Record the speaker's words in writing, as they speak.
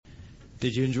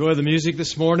Did you enjoy the music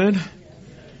this morning?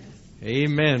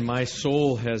 Amen. My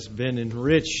soul has been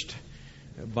enriched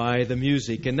by the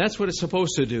music. And that's what it's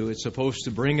supposed to do. It's supposed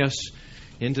to bring us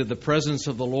into the presence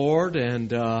of the Lord and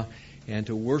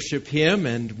to worship Him.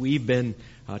 And we've been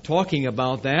talking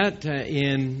about that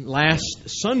in last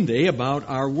Sunday about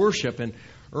our worship. And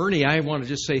Ernie, I want to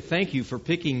just say thank you for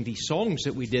picking the songs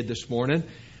that we did this morning.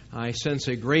 I sense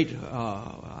a great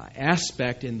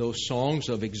aspect in those songs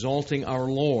of exalting our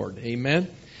Lord. Amen.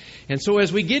 And so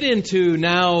as we get into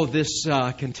now this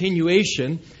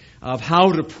continuation of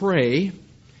how to pray,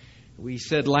 we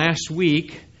said last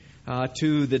week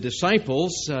to the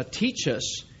disciples, teach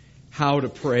us how to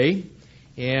pray.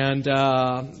 And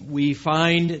we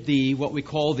find what we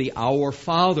call the Our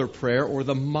Father prayer or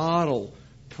the model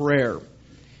prayer.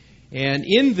 And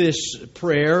in this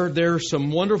prayer, there are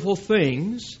some wonderful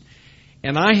things,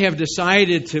 and I have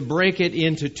decided to break it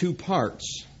into two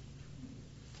parts.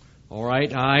 All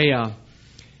right, I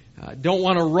don't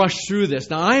want to rush through this.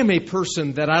 Now, I am a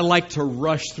person that I like to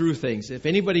rush through things. If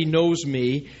anybody knows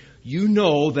me, you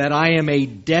know that I am a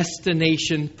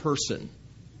destination person.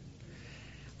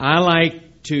 I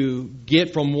like to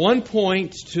get from one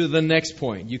point to the next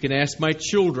point. You can ask my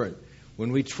children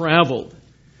when we traveled.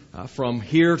 From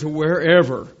here to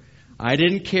wherever. I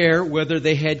didn't care whether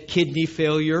they had kidney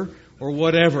failure or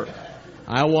whatever.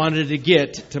 I wanted to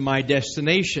get to my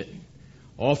destination.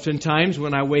 Oftentimes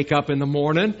when I wake up in the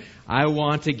morning, I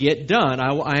want to get done.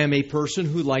 I am a person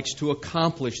who likes to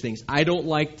accomplish things. I don't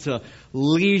like to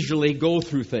leisurely go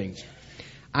through things.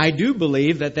 I do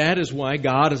believe that is why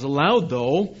God has allowed,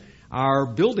 though, our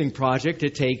building project to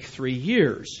take 3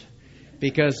 years.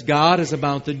 Because God is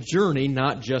about the journey,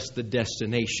 not just the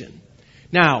destination.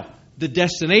 Now, the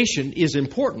destination is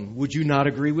important. Would you not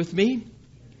agree with me?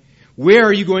 Where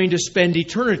are you going to spend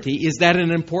eternity? Is that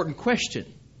an important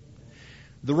question?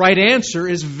 The right answer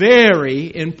is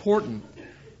very important.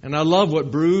 And I love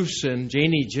what Bruce and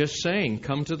Janie just sang.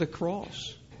 Come to the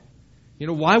cross. You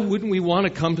know, why wouldn't we want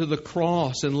to come to the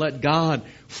cross and let God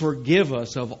forgive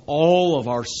us of all of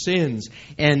our sins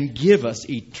and give us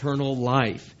eternal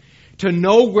life? To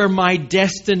know where my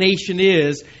destination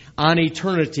is on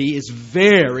eternity is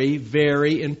very,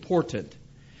 very important.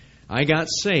 I got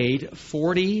saved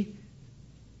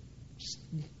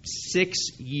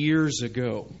 46 years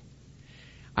ago.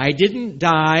 I didn't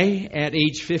die at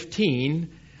age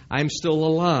 15. I'm still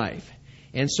alive.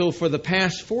 And so for the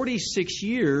past 46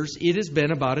 years, it has been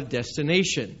about a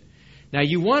destination. Now,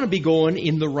 you want to be going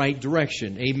in the right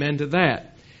direction. Amen to that.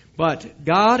 But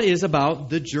God is about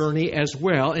the journey as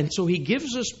well, and so He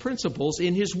gives us principles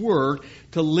in His Word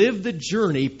to live the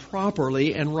journey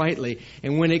properly and rightly.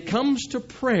 And when it comes to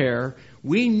prayer,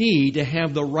 we need to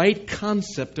have the right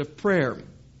concept of prayer.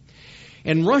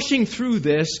 And rushing through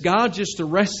this, God just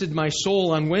arrested my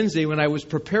soul on Wednesday when I was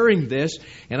preparing this,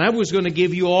 and I was going to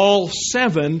give you all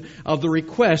 7 of the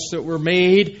requests that were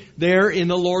made there in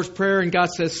the Lord's Prayer, and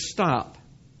God says, stop.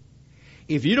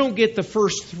 If you don't get the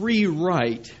first 3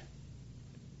 right,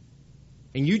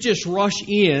 and you just rush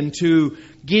into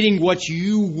getting what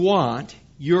you want,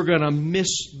 you're going to miss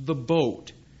the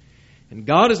boat. And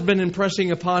God has been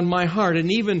impressing upon my heart, and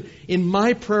even in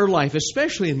my prayer life,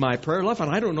 especially in my prayer life,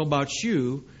 and I don't know about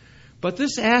you, but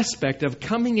this aspect of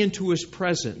coming into His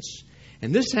presence,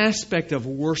 and this aspect of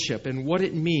worship and what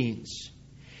it means.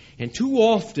 And too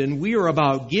often we are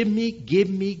about give me, give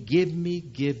me, give me,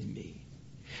 give me.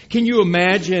 Can you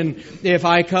imagine if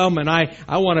I come and I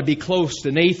want to be close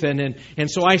to Nathan and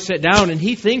so I sit down and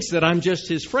he thinks that I'm just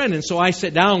his friend. And so I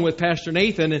sit down with Pastor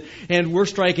Nathan and we're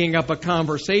striking up a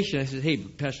conversation. I said, hey,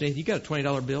 Pastor Nathan, you got a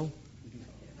 $20 bill?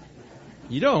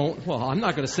 You don't? Well, I'm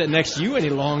not going to sit next to you any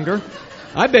longer.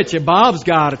 I bet you Bob's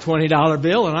got a $20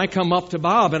 bill. And I come up to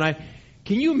Bob and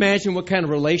can you imagine what kind of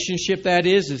relationship that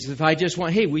is? Is if I just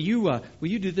want, hey, will you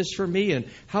do this for me? And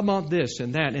how about this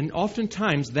and that? And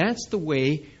oftentimes that's the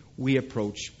way we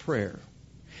approach prayer.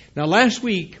 Now, last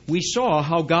week we saw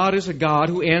how God is a God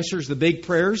who answers the big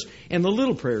prayers and the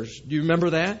little prayers. Do you remember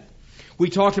that? We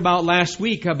talked about last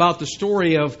week about the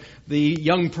story of the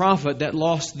young prophet that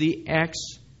lost the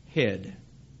axe head.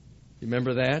 You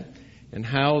remember that? And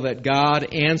how that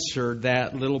God answered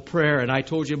that little prayer. And I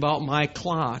told you about my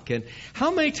clock. And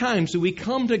how many times do we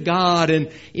come to God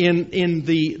and in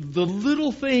the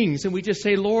little things and we just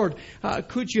say, Lord,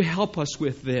 could you help us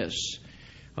with this?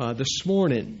 This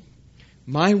morning,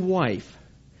 my wife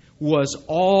was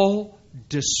all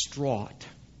distraught.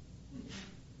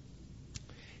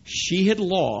 She had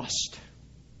lost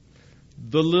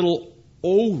the little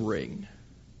O-ring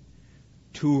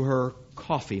to her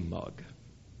coffee mug.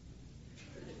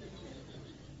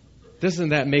 Doesn't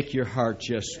that make your heart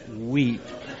just weep?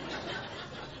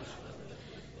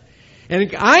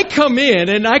 And I come in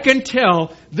and I can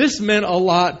tell this meant a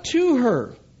lot to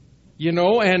her.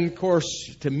 And of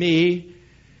course, to me,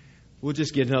 we'll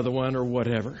just get another one or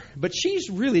whatever. But she's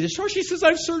really distraught. She says,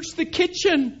 I've searched the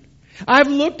kitchen. I've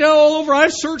looked all over.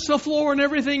 I've searched the floor and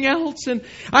everything else. And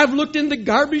I've looked in the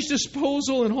garbage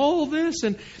disposal and all this.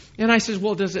 And I says,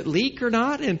 well, does it leak or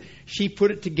not? And she put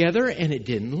it together and it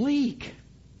didn't leak.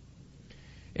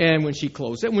 And when she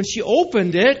closed it, when she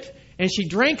opened it and she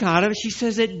drank out of it, she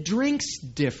says it drinks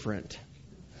different.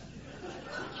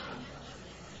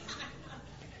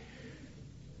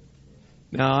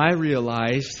 Now, I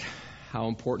realized how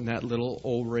important that little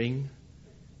O-ring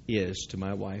is to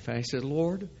my wife. I said,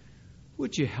 Lord,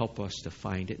 would you help us to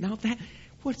find it? Now,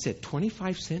 what's it,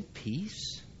 25-cent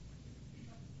piece?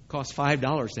 Costs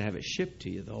 $5 to have it shipped to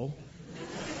you, though.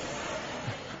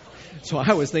 So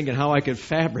I was thinking how I could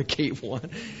fabricate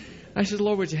one. I said,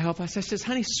 Lord, would you help us? I said,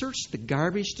 honey, search the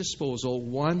garbage disposal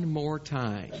one more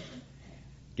time.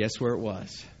 Guess where it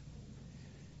was?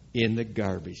 In the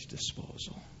garbage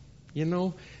disposal.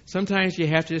 Sometimes you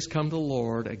have to just come to the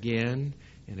Lord again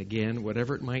and again,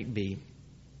 whatever it might be.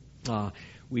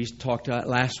 We talked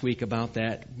last week about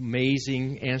that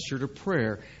amazing answer to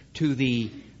prayer to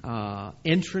the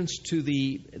entrance to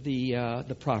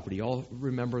the property. All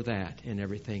remember that and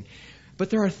everything. But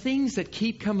there are things that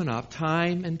keep coming up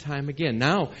time and time again.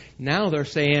 Now they're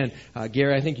saying,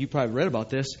 Gary, I think you probably read about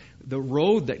this, the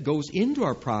road that goes into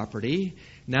our property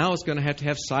now is going to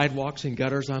have sidewalks and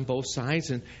gutters on both sides.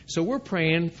 And so we're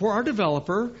praying for our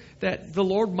developer that the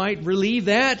Lord might relieve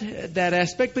that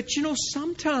aspect. But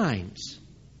sometimes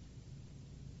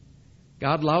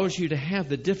God allows you to have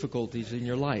the difficulties in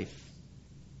your life,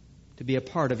 to be a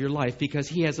part of your life, because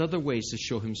He has other ways to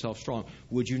show Himself strong.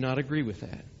 Would you not agree with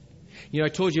that? I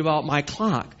told you about my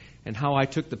clock and how I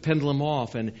took the pendulum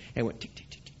off and went tick, tick,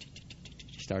 tick, tick, tick, tick, tick,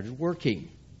 tick, started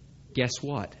working. Guess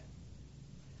what?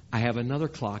 I have another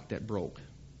clock that broke.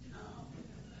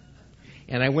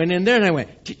 And I went in there and I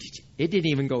went, tick, tick, tick. It didn't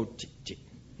even go tick, tick.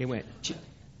 It went tick.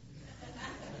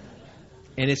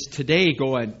 And it's today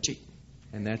going tick.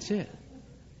 And that's it.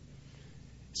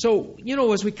 So,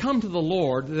 as we come to the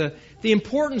Lord, the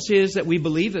importance is that we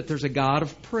believe that there's a God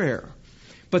of prayer.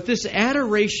 But this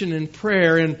adoration and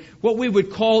prayer and what we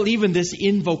would call even this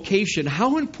invocation,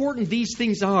 how important these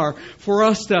things are for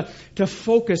us to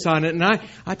focus on it. And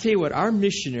I tell you what, our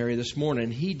missionary this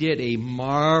morning, he did a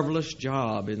marvelous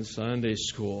job in Sunday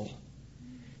school.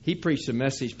 He preached the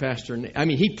message,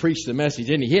 he preached the message,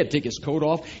 didn't he? He had to take his coat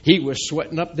off. He was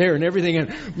sweating up there and everything.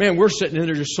 And man, we're sitting in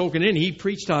there just soaking in. He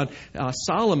preached on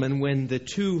Solomon when the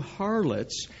two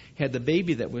harlots had the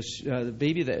baby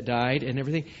that died and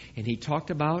everything. And he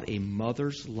talked about a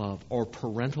mother's love or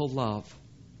parental love.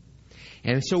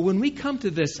 And so when we come to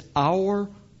this, our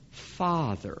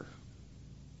Father,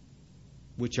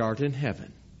 which art in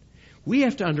heaven, we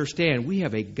have to understand we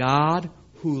have a God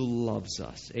who loves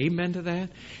us. Amen to that?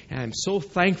 And I'm so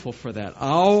thankful for that.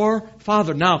 Our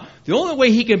Father. Now, the only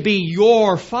way He can be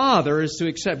your Father is to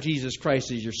accept Jesus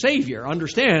Christ as your Savior.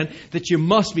 Understand that you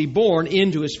must be born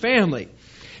into His family.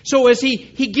 So as he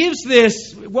gives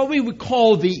this, what we would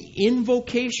call the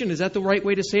invocation, is that the right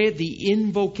way to say it? The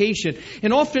invocation.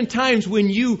 And oftentimes when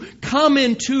you come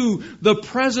into the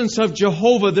presence of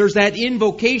Jehovah, there's that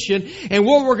invocation. And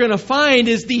what we're going to find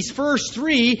is these first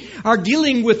three are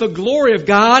dealing with the glory of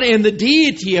God and the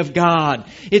deity of God.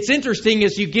 It's interesting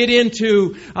as you get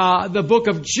into the book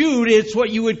of Jude, it's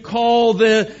what you would call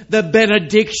the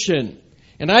benediction.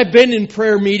 And I've been in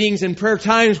prayer meetings and prayer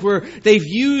times where they've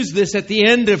used this at the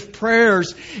end of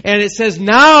prayers. And it says,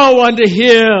 now unto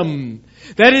Him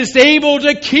that is able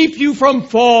to keep you from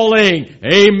falling.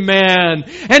 Amen.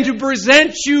 And to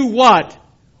present you what?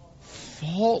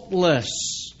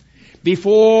 Faultless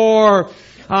before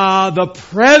the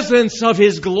presence of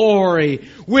His glory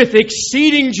with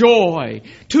exceeding joy.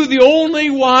 To the only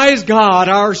wise God,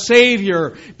 our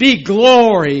Savior, be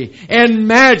glory and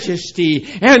majesty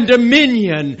and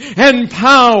dominion and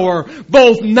power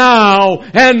both now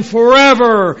and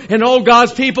forever. And all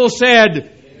God's people said,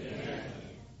 Amen.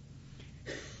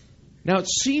 Now it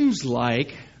seems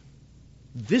like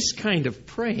this kind of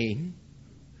praying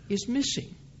is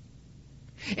missing.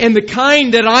 And the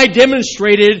kind that I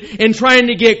demonstrated in trying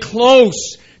to get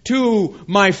close to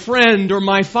my friend or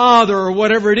my father or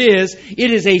whatever it is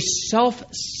a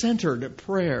self-centered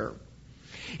prayer.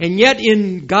 And yet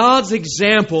in God's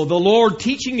example, the Lord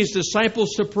teaching His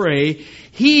disciples to pray,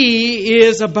 He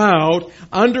is about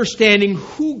understanding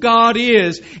who God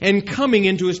is and coming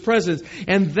into His presence.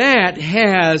 And that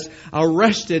has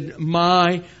arrested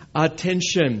my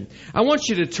attention. I want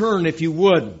you to turn, if you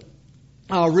would,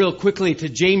 real quickly to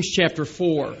James chapter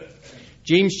 4.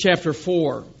 James chapter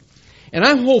 4. And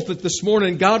I hope that this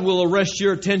morning God will arrest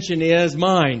your attention as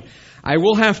mine. I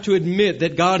will have to admit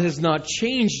that God has not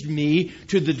changed me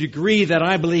to the degree that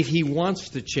I believe He wants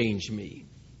to change me.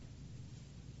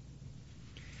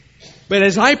 But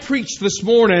as I preach this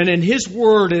morning and His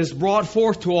Word is brought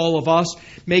forth to all of us,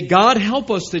 may God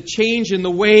help us to change in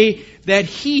the way that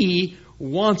He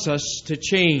wants us to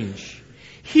change.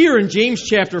 Here in James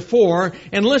chapter 4,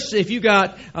 and listen, if you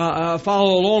got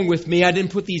follow along with me, I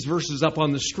didn't put these verses up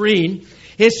on the screen.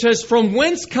 It says, "From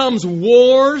whence comes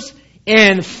wars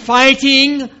and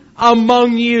fighting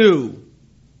among you?"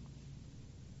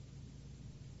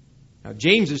 Now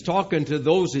James is talking to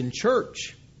those in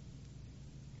church.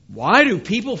 Why do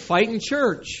people fight in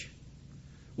church?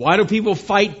 Why do people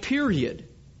fight, period?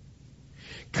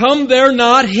 "Come there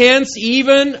not hence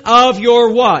even of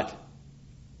your" what?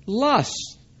 "Lust."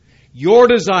 Your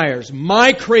desires,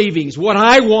 my cravings, what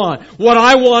I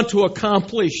want to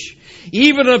accomplish.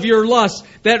 Even of your lust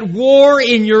that war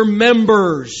in your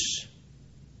members.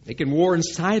 They can war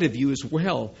inside of you as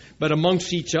well, but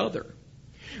amongst each other.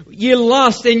 "Ye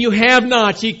lust and you have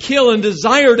not, ye kill and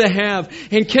desire to have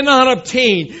and cannot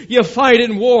obtain. Ye fight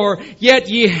in war, yet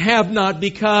ye have not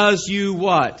because you"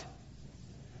 what?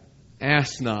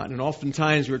 "Ask not." And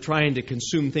oftentimes we're trying to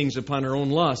consume things upon our own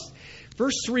lust.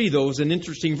 Verse 3, though, is an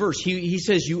interesting verse. He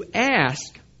says, you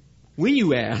ask,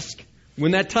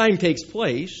 when that time takes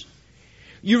place,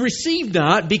 you receive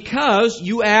not because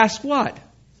you ask what?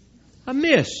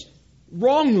 Amiss,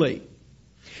 wrongly,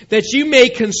 that you may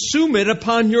consume it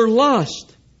upon your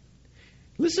lust.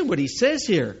 Listen what he says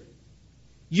here.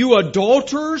 You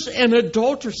adulterers and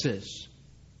adulteresses.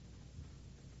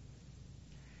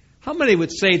 How many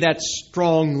would say that's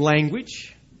strong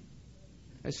language?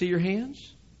 I see your hands.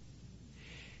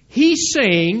 He's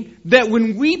saying that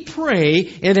when we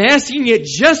pray and asking it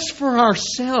just for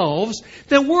ourselves,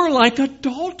 that we're like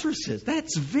adulteresses.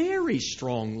 That's very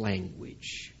strong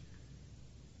language.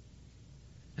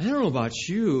 I don't know about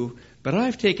you, but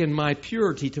I've taken my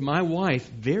purity to my wife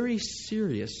very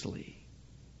seriously.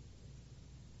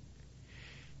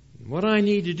 What I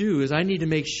need to do is I need to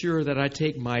make sure that I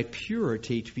take my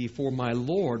purity before my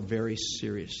Lord very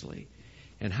seriously,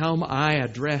 and how I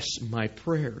address my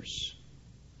prayers.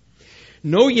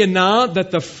 Know ye not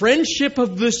that the friendship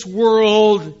of this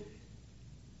world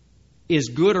is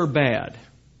good or bad?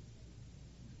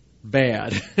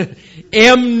 Bad.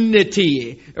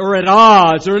 Enmity, or at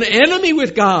odds, or an enemy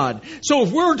with God. So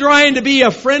if we're trying to be a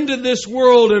friend of this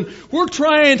world, and we're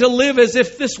trying to live as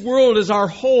if this world is our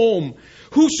home,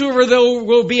 whosoever though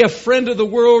will be a friend of the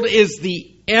world is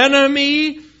the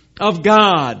enemy of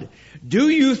God. Do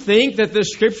you think that the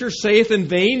Scripture saith in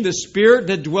vain, the Spirit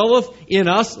that dwelleth in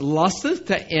us lusteth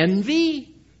to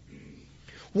envy?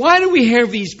 Why do we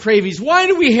have these cravings? Why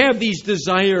do we have these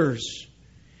desires?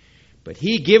 But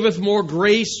He giveth more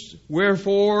grace,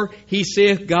 wherefore He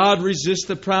saith, God resist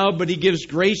the proud, but He gives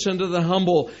grace unto the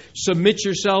humble. Submit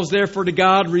yourselves therefore to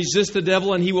God, resist the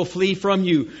devil, and he will flee from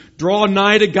you. Draw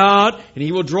nigh to God, and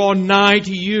He will draw nigh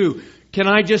to you. Can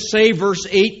I just say, verse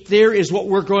 8 there is what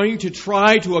we're going to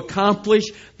try to accomplish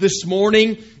this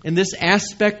morning in this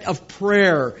aspect of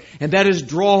prayer. And that is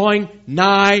drawing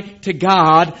nigh to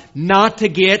God, not to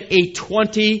get a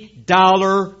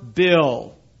 $20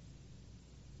 bill.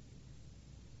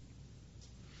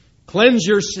 Cleanse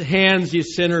your hands, ye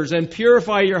sinners, and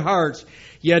purify your hearts,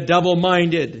 ye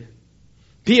double-minded.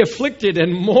 Be afflicted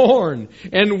and mourn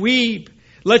and weep.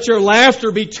 Let your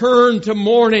laughter be turned to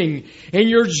mourning, and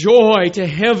your joy to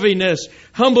heaviness.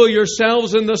 Humble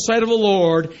yourselves in the sight of the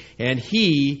Lord, and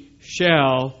He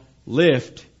shall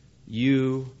lift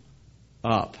you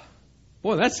up.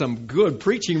 Boy, that's some good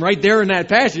preaching right there in that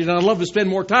passage, and I'd love to spend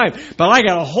more time. But I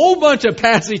got a whole bunch of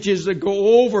passages to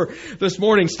go over this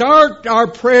morning. Start our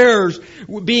prayers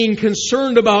being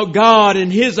concerned about God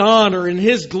and His honor and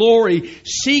His glory.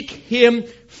 Seek Him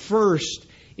first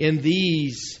in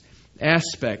these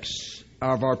aspects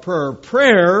of our prayer.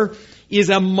 Prayer is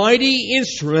a mighty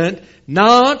instrument,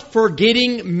 not for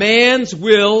getting man's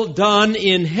will done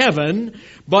in heaven,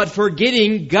 but for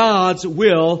getting God's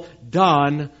will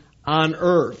done on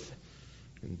earth.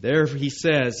 And there he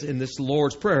says in this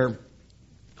Lord's Prayer,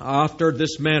 after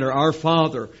this manner, Our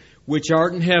Father, which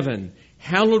art in heaven,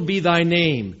 hallowed be thy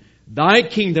name. Thy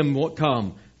kingdom will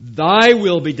come. Thy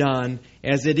will be done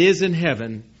as it is in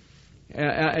heaven,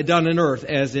 done on earth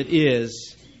as it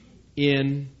is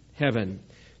in heaven.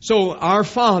 So our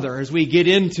Father, as we get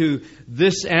into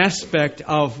this aspect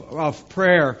of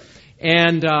prayer,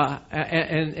 And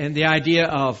the idea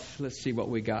of, let's see what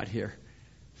we got here.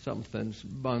 Something's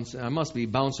bouncing. I must be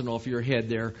bouncing off your head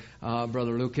there,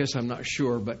 Brother Lucas. I'm not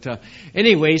sure. But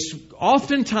anyways,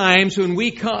 oftentimes when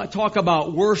we talk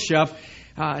about worship,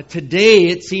 today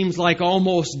it seems like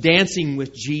almost dancing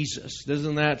with Jesus.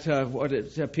 Isn't that what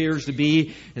it appears to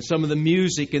be? And some of the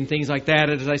music and things like that.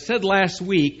 And as I said last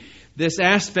week, this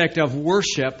aspect of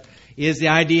worship is the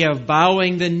idea of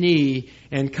bowing the knee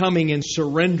and coming and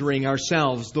surrendering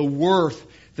ourselves. The worth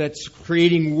that's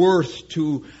creating worth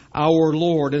to our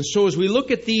Lord. And so as we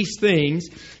look at these things,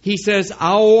 he says,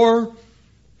 our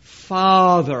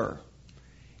Father.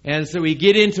 And so we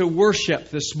get into worship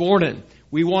this morning.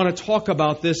 We want to talk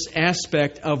about this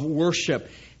aspect of worship.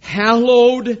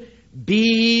 Hallowed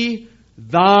be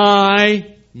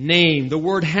thy name. The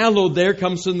word hallowed there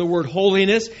comes from the word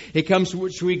holiness. It comes from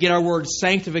which we get our word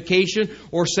sanctification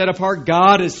or set apart.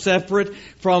 God is separate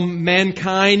from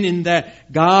mankind in that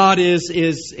God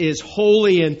is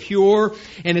holy and pure.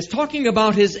 And it's talking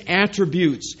about His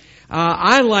attributes.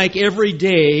 I like every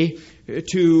day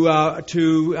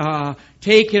to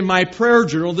take in my prayer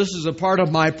journal, this is a part of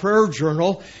my prayer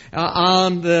journal,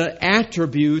 on the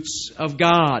attributes of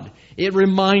God. It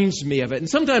reminds me of it. And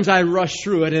sometimes I rush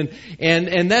through it,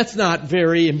 and that's not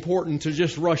very important to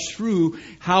just rush through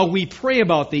how we pray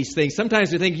about these things.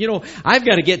 Sometimes I think, I've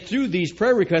got to get through these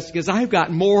prayer requests because I've got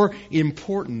more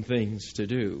important things to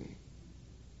do.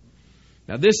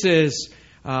 Now this is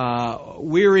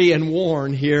weary and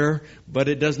worn here, but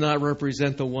it does not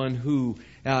represent the one who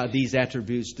these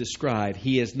attributes describe.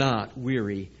 He is not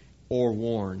weary or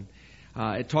worn.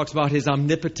 It talks about His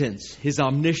omnipotence, His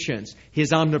omniscience,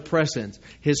 His omnipresence,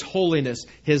 His holiness,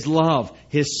 His love,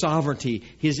 His sovereignty,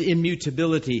 His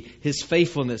immutability, His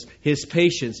faithfulness, His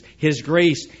patience, His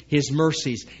grace, His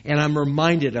mercies. And I'm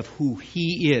reminded of who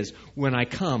He is when I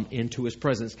come into His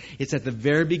presence. It's at the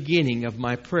very beginning of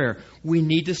my prayer. We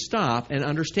need to stop and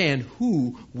understand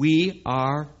who we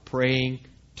are praying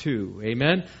to.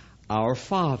 Amen? Our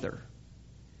Father,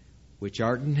 which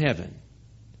art in heaven,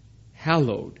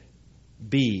 hallowed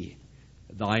be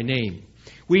thy name.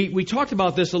 We talked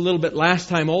about this a little bit last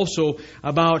time also,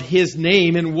 about His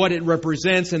name and what it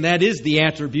represents, and that is the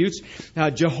attributes.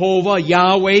 Jehovah,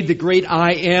 Yahweh, the great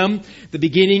I am, the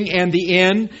beginning and the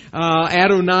end.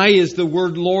 Adonai is the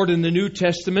word Lord in the New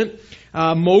Testament.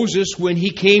 Moses, when he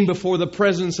came before the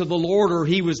presence of the Lord, or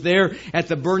he was there at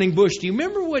the burning bush, do you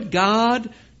remember what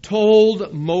God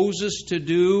told Moses to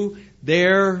do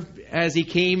there as he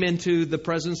came into the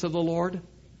presence of the Lord?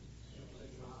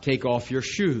 Take off your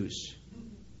shoes,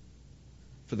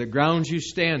 for the ground you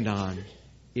stand on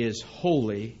is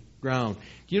holy ground.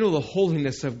 Do you know the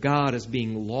holiness of God is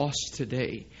being lost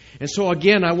today? And so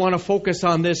again, I want to focus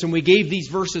on this, and we gave these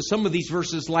verses, some of these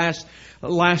verses last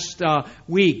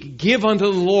week. Give unto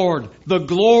the Lord the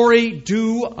glory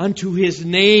due unto His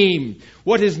name.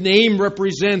 What His name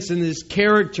represents and His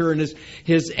character and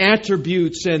His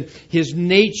attributes and His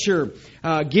nature.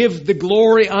 Give the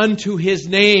glory unto His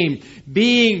name.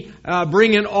 Bring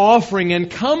an offering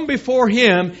and come before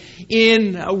Him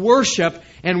in worship.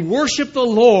 And worship the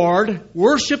Lord,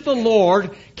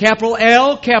 capital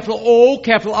L, capital O,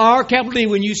 capital R, capital D.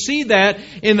 When you see that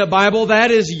in the Bible,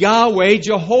 that is Yahweh,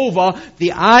 Jehovah,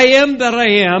 the I am that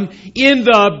I am, in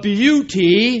the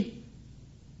beauty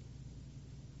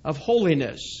of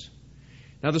holiness.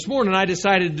 Now this morning I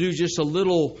decided to do just a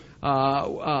little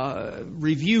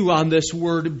review on this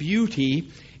word beauty.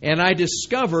 And I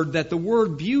discovered that the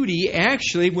word beauty,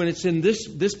 actually, when it's in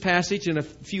this passage and a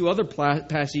few other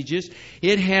passages,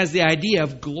 it has the idea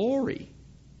of glory.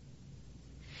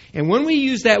 And when we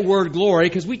use that word glory,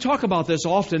 because we talk about this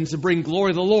often, to bring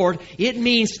glory to the Lord, it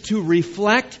means to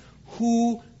reflect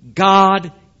who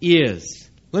God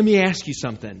is. Let me ask you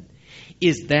something.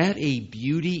 Is that a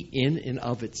beauty in and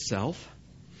of itself?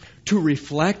 To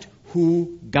reflect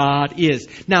who God is.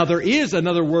 Now, there is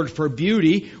another word for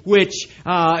beauty, which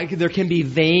there can be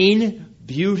vain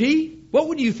beauty. What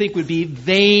would you think would be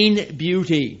vain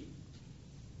beauty?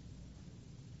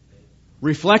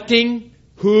 Reflecting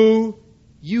who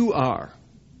you are.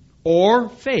 Or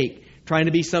fake, trying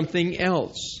to be something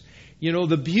else. You know,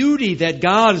 the beauty that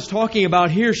God is talking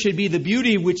about here should be the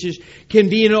beauty which can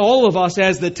be in all of us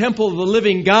as the temple of the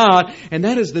living God. And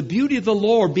that is the beauty of the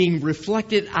Lord being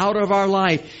reflected out of our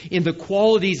life in the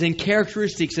qualities and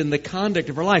characteristics and the conduct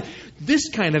of our life. This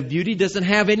kind of beauty doesn't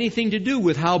have anything to do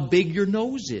with how big your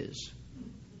nose is.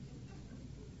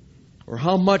 Or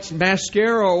how much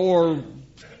mascara or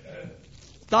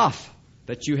stuff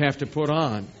that you have to put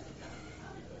on.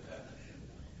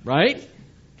 Right?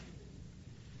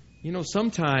 You know,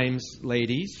 sometimes,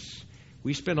 ladies,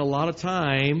 we spend a lot of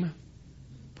time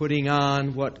putting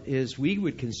on what is we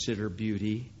would consider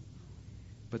beauty.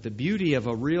 But the beauty of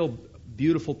a real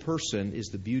beautiful person is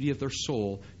the beauty of their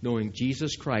soul, knowing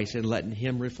Jesus Christ and letting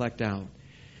Him reflect out.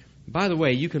 By the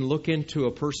way, you can look into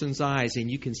a person's eyes and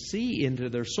you can see into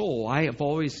their soul. I have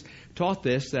always taught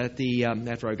this, that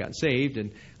after I got saved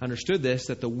and understood this,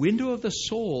 that the window of the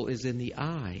soul is in the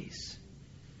eyes.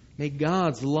 May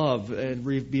God's love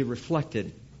be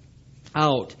reflected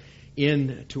out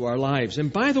into our lives.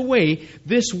 And by the way,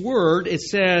 this word, it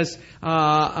says,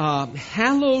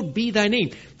 hallowed be thy name.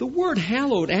 The word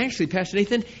hallowed, actually, Pastor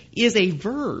Nathan, is a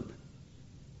verb.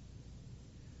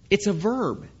 It's a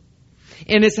verb.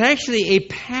 And it's actually a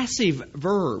passive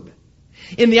verb.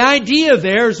 And the idea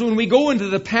there is, when we go into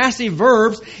the passive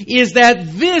verbs, is that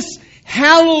this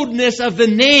hallowedness of the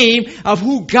name of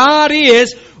who God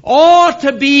is ought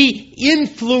to be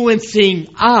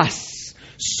influencing us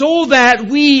so that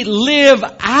we live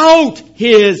out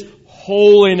His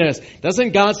holiness.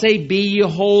 Doesn't God say, "Be ye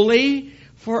holy,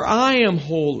 for I am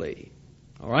holy"?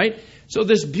 All right? So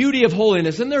this beauty of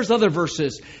holiness, and there's other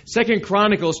verses. 2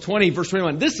 Chronicles 20, verse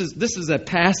 21. This is a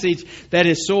passage that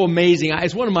is so amazing.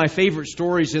 It's one of my favorite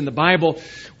stories in the Bible,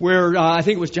 where I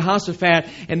think it was Jehoshaphat,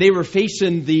 and they were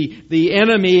facing the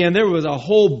enemy, and there was a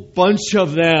whole bunch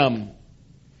of them.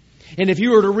 And if you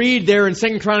were to read there in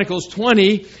 2 Chronicles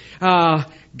 20,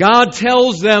 God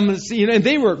tells them, and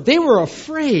they were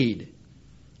afraid.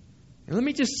 And let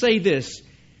me just say this.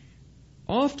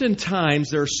 Oftentimes,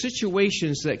 there are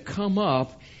situations that come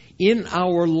up in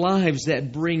our lives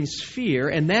that brings fear,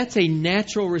 and that's a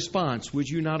natural response. Would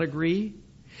you not agree?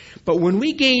 But when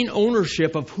we gain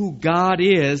ownership of who God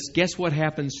is, guess what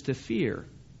happens to fear?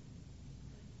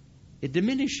 It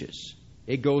diminishes.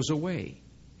 It goes away.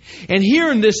 And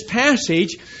here in this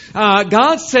passage,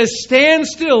 God says, "Stand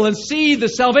still and see the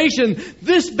salvation.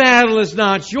 This battle is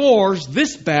not yours.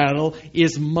 This battle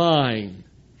is mine."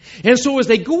 And so as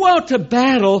they go out to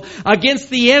battle against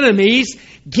the enemies,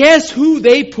 guess who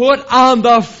they put on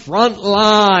the front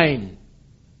line?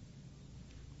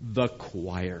 The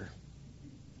choir.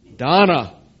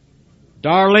 Donna.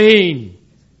 Darlene.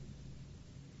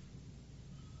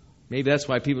 Maybe that's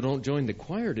why people don't join the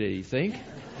choir today, you think?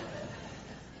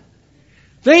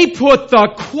 They put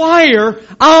the choir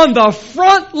on the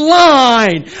front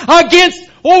line against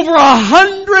over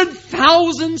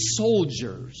 100,000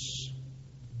 soldiers.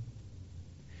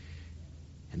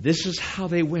 And this is how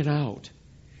they went out,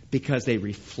 because they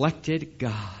reflected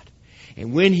God.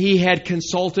 And when He had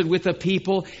consulted with the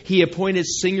people, He appointed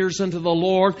singers unto the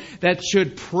Lord that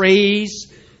should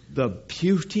praise the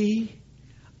beauty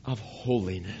of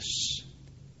holiness.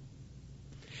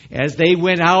 As they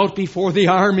went out before the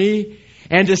army,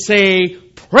 and to say,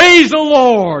 "Praise the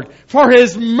Lord, for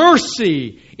His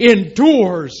mercy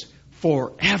endures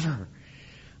forever."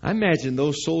 I imagine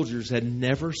those soldiers had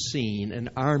never seen an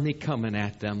army coming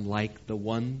at them like the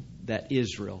one that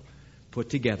Israel put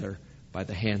together by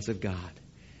the hands of God.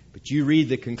 But you read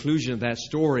the conclusion of that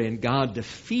story, and God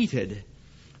defeated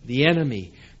the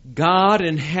enemy. God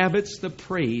inhabits the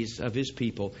praise of His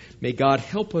people. May God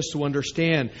help us to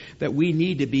understand that we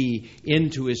need to be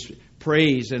into His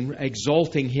praise and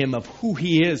exalting Him of who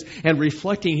He is and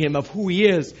reflecting Him of who He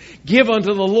is. Give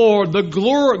unto the Lord the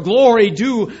glory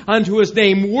due unto His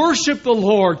name. Worship the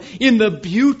Lord in the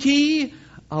beauty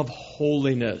of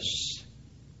holiness.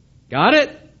 Got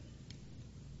it?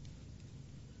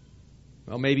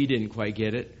 Well, maybe you didn't quite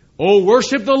get it. Oh,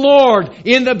 worship the Lord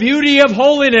in the beauty of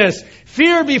holiness.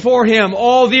 Fear before Him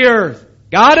all the earth.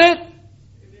 Got it?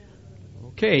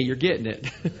 Okay, you're getting it.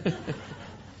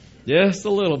 Just a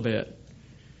little bit.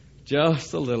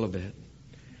 Just a little bit.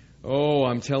 Oh,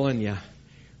 I'm telling you,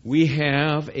 we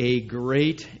have a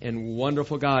great and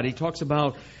wonderful God. He talks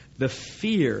about the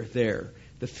fear there.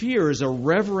 The fear is a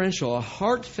reverential, a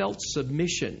heartfelt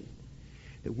submission.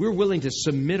 That we're willing to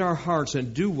submit our hearts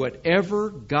and do whatever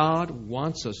God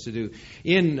wants us to do.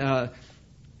 In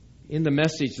the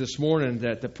message this morning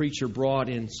that the preacher brought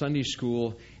in Sunday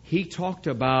school, he talked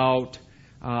about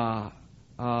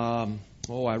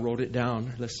I wrote it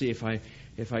down. Let's see if I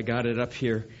got it up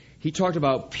here. He talked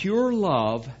about pure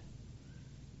love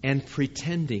and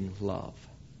pretending love.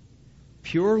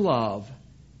 Pure love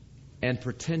and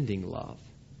pretending love.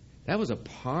 That was a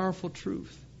powerful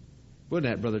truth. Wasn't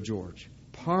that, Brother George?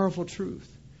 Powerful truth.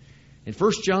 And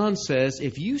 1 John says,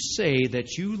 "If you say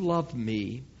that you love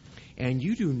me and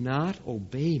you do not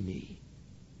obey me,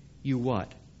 you"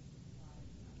 what?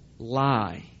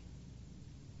 "Lie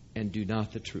and do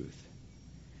not the truth."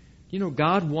 You know,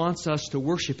 God wants us to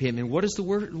worship Him. And what does the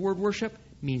word worship?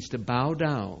 It means to bow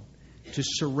down, to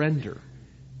surrender,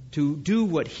 to do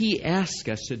what He asks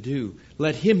us to do.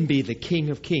 Let Him be the King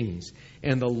of Kings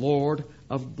and the Lord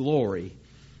of glory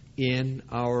in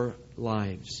our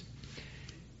lives.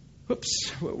 Oops,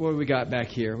 what do we got back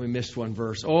here? We missed one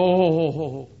verse.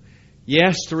 Oh,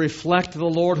 yes, to reflect the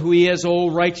Lord who He is, O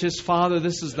righteous Father.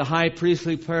 This is the high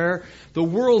priestly prayer. The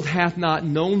world hath not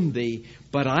known Thee,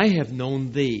 but I have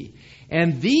known Thee.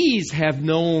 And these have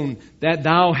known that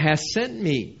Thou hast sent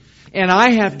me. And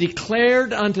I have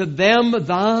declared unto them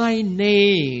Thy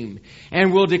name,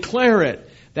 and will declare it,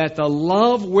 that the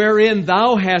love wherein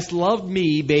Thou hast loved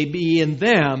me may be in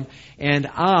them, and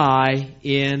I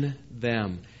in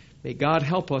them. May God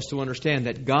help us to understand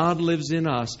that God lives in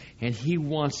us, and He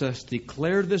wants us to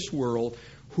declare to this world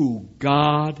who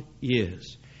God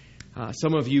is.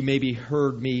 Some of you maybe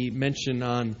heard me mention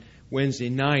on Wednesday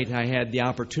night, I had the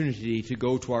opportunity to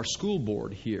go to our school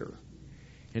board here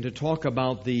and to talk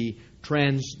about the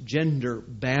transgender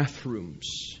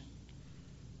bathrooms.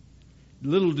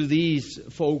 Little do these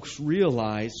folks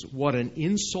realize what an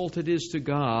insult it is to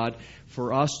God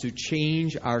for us to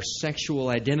change our sexual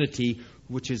identity,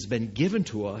 which has been given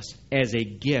to us as a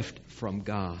gift from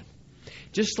God.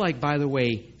 Just like, by the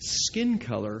way, skin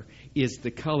color is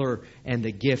the color and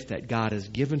the gift that God has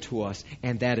given to us,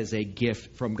 and that is a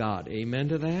gift from God. Amen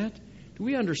to that? Do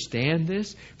we understand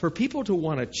this? For people to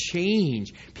want to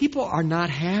change, people are not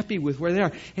happy with where they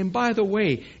are. And by the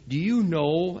way, do you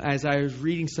know, as I was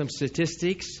reading some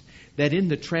statistics, that in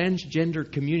the transgender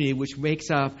community, which makes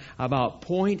up about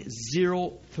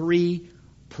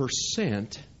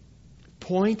 0.03%,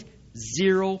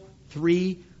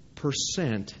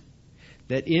 0.03%,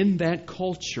 that in that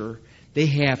culture, they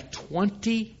have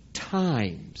 20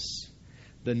 times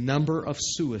the number of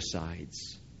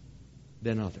suicides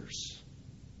than others.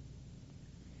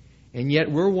 And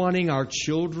yet we're wanting our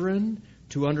children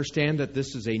to understand that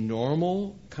this is a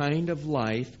normal kind of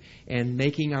life and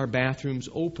making our bathrooms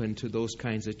open to those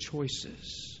kinds of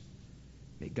choices.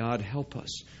 May God help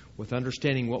us with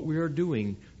understanding what we are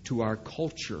doing to our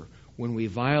culture when we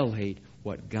violate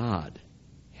what God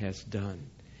has done.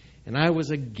 And I was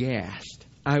aghast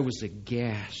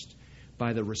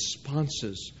by the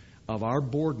responses of our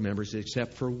board members,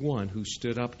 except for one who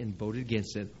stood up and voted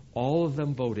against it. All of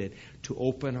them voted to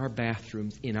open our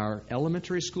bathrooms in our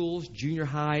elementary schools, junior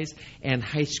highs, and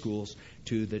high schools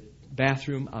to the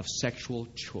bathroom of sexual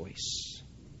choice.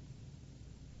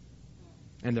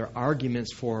 And their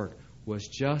arguments for it was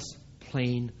just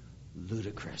plain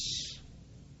ludicrous.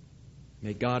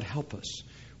 May God help us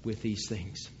with these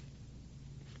things.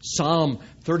 Psalm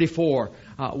 34,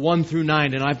 1 through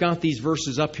 9. And I've got these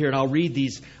verses up here, and I'll read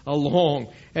these along.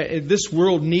 This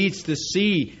world needs to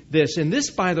see this. And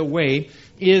this, by the way,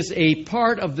 is a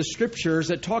part of the Scriptures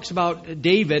that talks about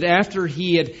David after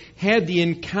he had the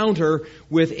encounter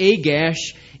with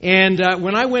Agash. And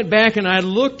when I went back and I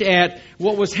looked at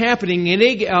what was happening in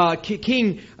not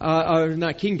King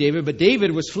David, but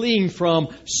David was fleeing from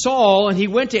Saul, and he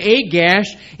went to Agash,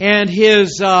 and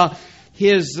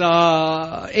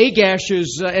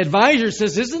Agash's advisor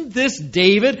says, "Isn't this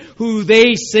David who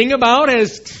they sing about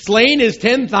has slain his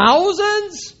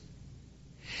 10,000s?"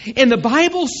 And the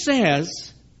Bible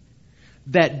says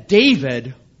that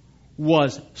David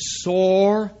was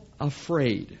sore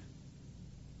afraid.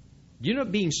 Do you know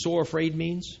what being sore afraid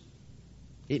means?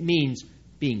 It means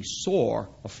being sore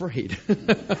afraid.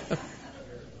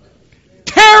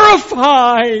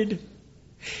 Terrified!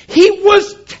 He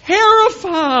was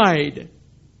terrified.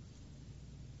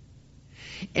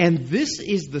 And this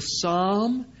is the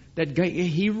psalm that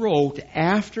he wrote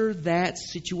after that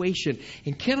situation.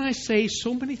 And can I say,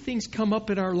 so many things come up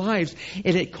in our lives,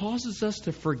 and it causes us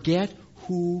to forget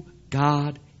who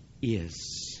God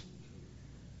is.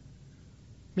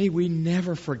 May we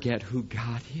never forget who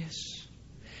God is.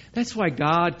 That's why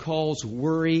God calls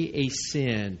worry a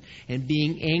sin and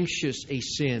being anxious a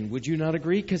sin. Would you not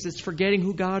agree? Because it's forgetting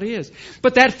who God is.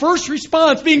 But that first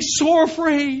response, being sore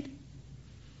afraid.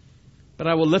 But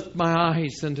I will lift my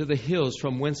eyes unto the hills,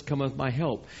 from whence cometh my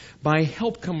help. My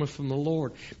help cometh from the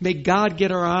Lord. May God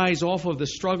get our eyes off of the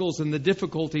struggles and the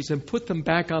difficulties and put them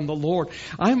back on the Lord.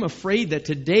 I'm afraid that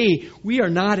today we are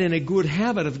not in a good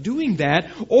habit of doing that,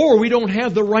 or we don't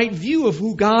have the right view of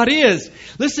who God is.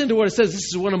 Listen to what it says. This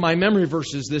is one of my memory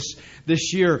verses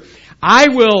this year. I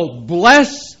will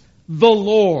bless the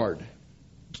Lord.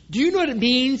 Do you know what it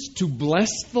means to bless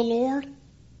the Lord?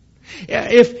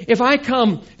 If I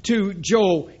come to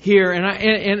Joe here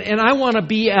and I want to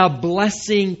be a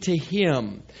blessing to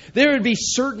him, there would be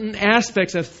certain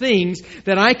aspects of things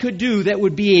that I could do that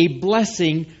would be a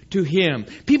blessing to Him.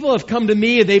 People have come to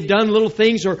me and they've done little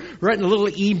things or written a little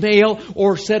email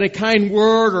or said a kind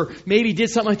word or maybe did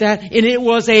something like that, and it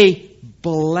was a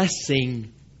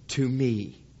blessing to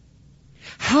me.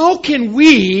 How can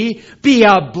we be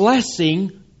a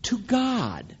blessing to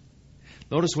God?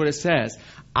 Notice what it says.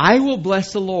 I will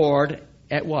bless the Lord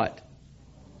at what?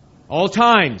 All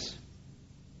times.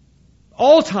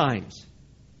 All times.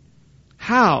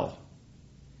 How?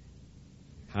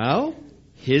 How?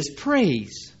 His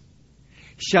praise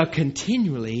shall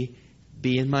continually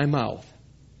be in my mouth.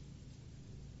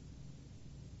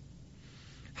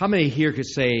 How many here could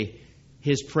say,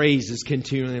 His praise is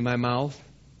continually in my mouth?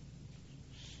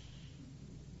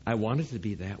 I want it to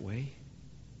be that way.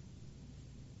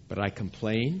 But I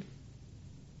complain.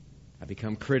 I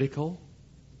become critical.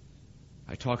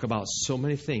 I talk about so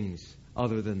many things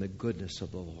other than the goodness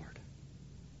of the Lord.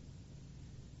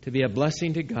 To be a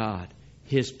blessing to God,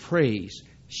 His praise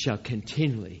shall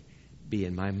continually be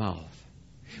in my mouth.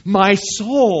 My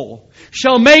soul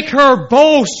shall make her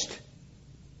boast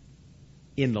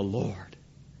in the Lord.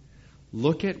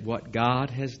 Look at what God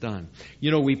has done.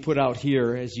 You know, we put out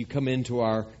here, as you come into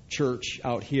our church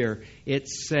out here, it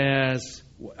says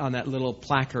on that little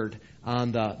placard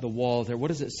on the wall there, what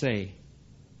does it say?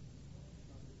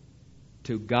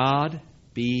 To God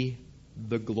be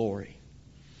the glory.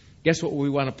 Guess what we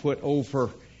want to put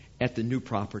over at the new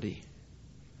property?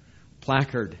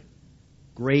 Placard,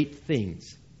 great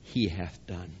things He hath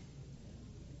done.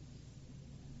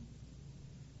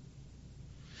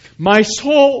 My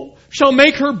soul shall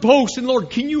make her boast in the Lord.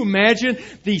 Can you imagine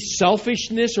the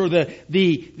selfishness or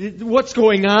the what's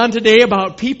going on today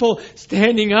about people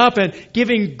standing up and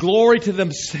giving glory to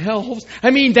themselves?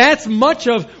 I mean, that's much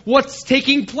of what's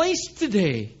taking place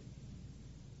today.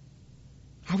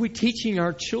 Are we teaching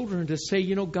our children to say,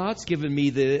 you know, God's given me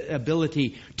the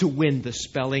ability to win the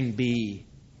spelling bee?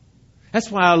 That's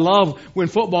why I love when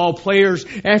football players,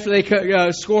 after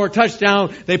they score a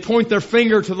touchdown, they point their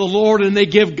finger to the Lord and they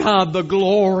give God the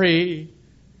glory.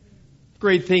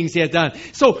 Great things He hath done.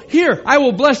 So here, I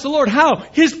will bless the Lord. How?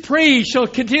 His praise shall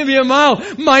continue in my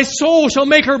mouth. My soul shall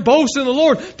make her boast in the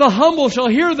Lord. The humble shall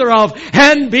hear thereof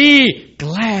and be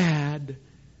glad.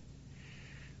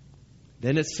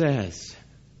 Then it says,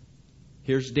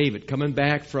 here's David coming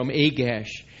back from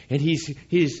Agash. And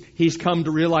he's come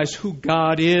to realize who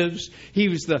God is. He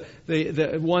was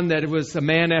the one that was a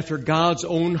man after God's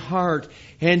own heart.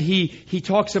 And he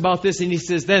talks about this and he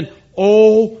says, then,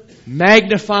 oh,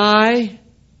 magnify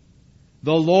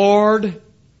the Lord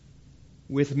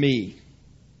with me.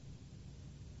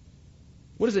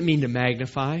 What does it mean to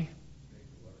magnify?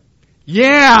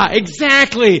 Yeah,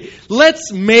 exactly.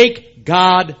 Let's make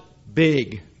God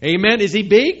big. Amen. Is He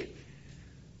big?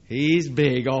 He's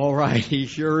big, all right. He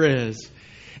sure is.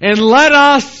 And let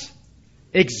us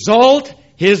exalt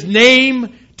His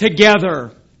name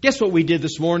together. Guess what we did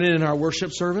this morning in our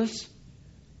worship service?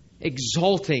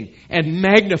 Exalting and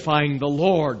magnifying the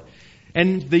Lord.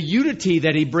 And the unity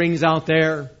that He brings out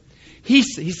there. He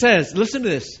says, listen to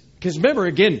this. Because remember,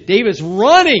 again, David's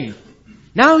running.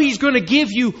 Now he's going to give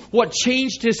you what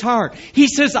changed his heart. He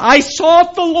says, I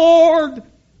sought the Lord,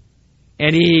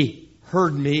 and He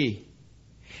heard me.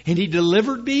 And He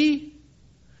delivered me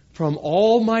from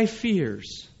all my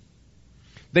fears.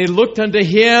 They looked unto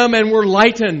Him and were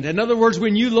lightened. In other words,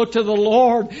 when you look to the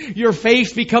Lord, your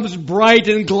face becomes bright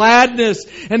in gladness,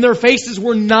 and their faces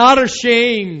were not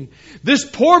ashamed. This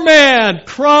poor man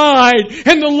cried,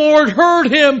 and the Lord heard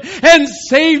him and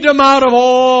saved him out of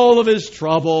all of his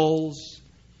troubles.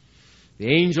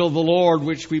 The angel of the Lord,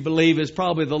 which we believe is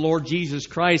probably the Lord Jesus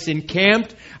Christ,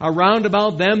 encamped around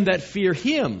about them that fear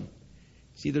Him.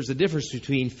 See, there's a difference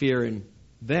between fearing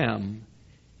them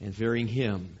and fearing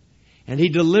Him. And He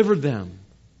delivered them.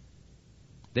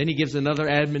 Then He gives another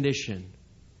admonition.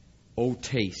 Oh,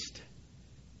 taste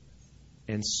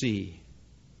and see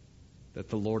that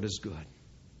the Lord is good.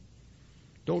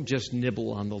 Don't just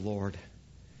nibble on the Lord.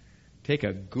 Take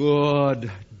a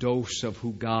good dose of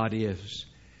who God is.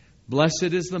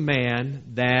 Blessed is the man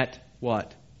that,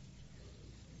 what?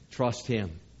 Trust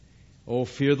Him. Oh,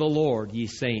 fear the Lord, ye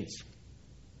saints.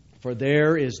 For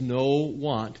there is no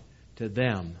want to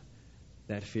them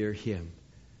that fear Him.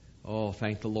 Oh,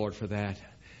 thank the Lord for that.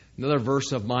 Another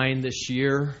verse of mine this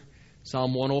year,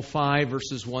 Psalm 105,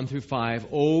 verses 1 through 5.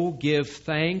 Oh, give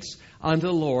thanks unto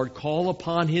the Lord, call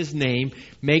upon His name,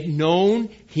 make known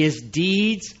His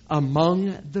deeds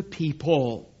among the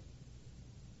people.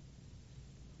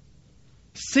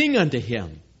 Sing unto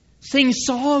Him, sing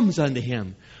psalms unto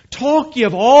Him, talk ye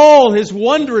of all His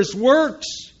wondrous works.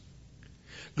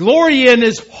 Glory in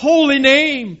His holy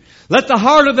name. Let the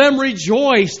heart of them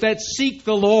rejoice that seek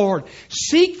the Lord.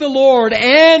 Seek the Lord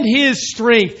and His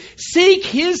strength. Seek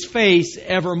His face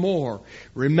evermore.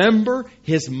 Remember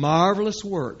His marvelous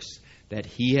works that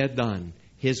He had done,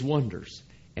 His wonders,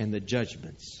 and the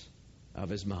judgments of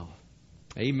His mouth.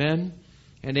 Amen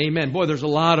and amen. Boy, there's a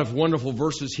lot of wonderful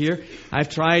verses here. I've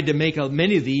tried to make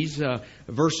many of these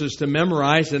verses to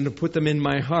memorize and to put them in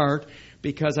my heart,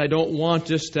 because I don't want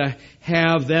just to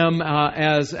have them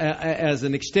as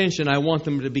an extension. I want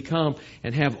them to become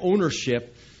and have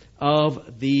ownership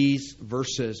of these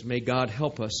verses. May God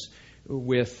help us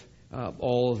with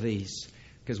all of these.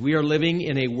 Because we are living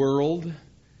in a world,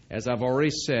 as I've already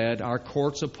said, our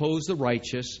courts oppose the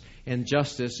righteous, and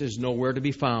justice is nowhere to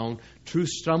be found. Truth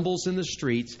stumbles in the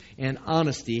streets, and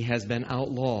honesty has been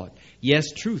outlawed.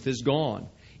 Yes, truth is gone.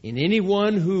 And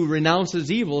anyone who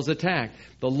renounces evil is attacked.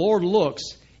 The Lord looks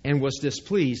and was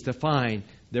displeased to find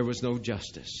there was no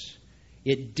justice.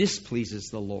 It displeases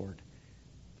the Lord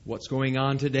what's going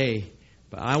on today.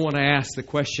 But I want to ask the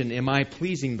question, am I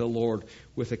pleasing the Lord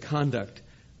with the conduct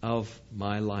of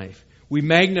my life? We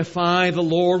magnify the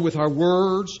Lord with our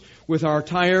words, with our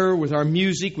attire, with our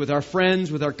music, with our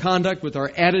friends, with our conduct, with our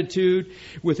attitude,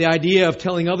 with the idea of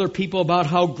telling other people about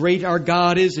how great our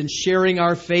God is and sharing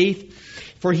our faith.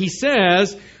 For He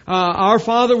says, Our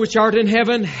Father which art in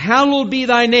heaven, hallowed be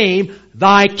Thy name,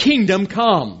 Thy kingdom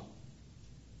come.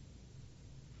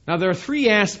 Now there are three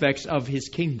aspects of His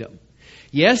kingdom.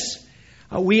 Yes,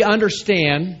 we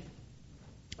understand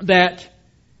that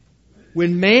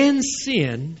when man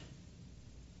sinned,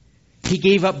 he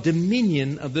gave up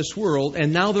dominion of this world,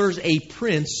 and now there's a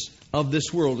prince of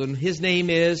this world, and his name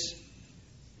is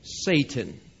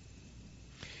Satan.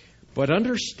 But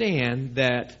understand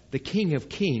that the King of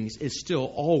Kings is still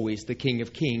always the King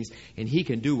of Kings, and He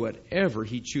can do whatever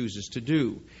He chooses to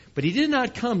do. But He did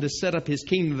not come to set up His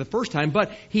kingdom the first time,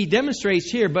 but He demonstrates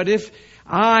here, but if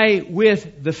I,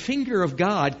 with the finger of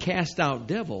God, cast out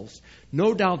devils,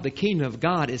 no doubt the kingdom of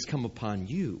God is come upon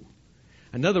you.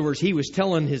 In other words, He was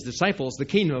telling His disciples, the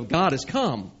kingdom of God has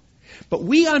come. But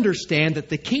we understand that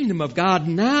the kingdom of God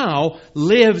now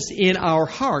lives in our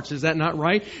hearts. Is that not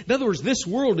right? In other words, this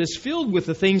world is filled with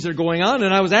the things that are going on.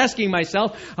 And I was asking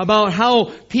myself about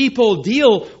how people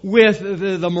deal with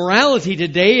the morality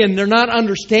today. And they're not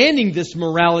understanding this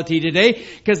morality today,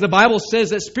 because the Bible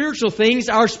says that spiritual things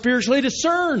are spiritually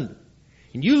discerned.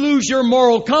 And you lose your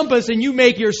moral compass and you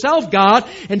make yourself God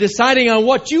and deciding on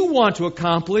what you want to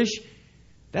accomplish.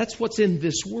 That's what's in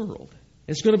this world.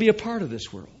 It's going to be a part of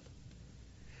this world.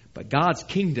 But God's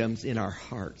kingdom's in our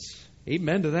hearts.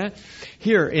 Amen to that.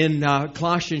 Here in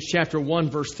Colossians chapter 1,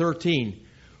 verse 13.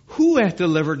 Who hath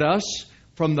delivered us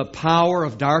from the power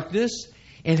of darkness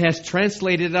and has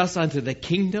translated us unto the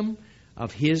kingdom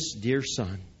of His dear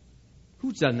Son?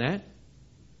 Who's done that?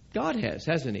 God has,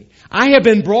 hasn't He? I have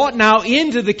been brought now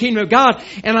into the kingdom of God,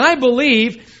 and I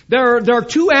believe there are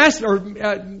two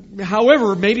aspects,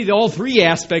 however, maybe all three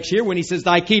aspects here when He says,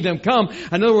 Thy kingdom come.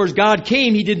 In other words, God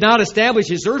came. He did not establish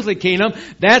His earthly kingdom.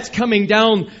 That's coming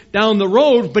down the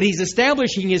road, but He's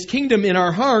establishing His kingdom in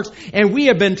our hearts, and we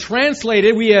have been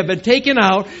translated, we have been taken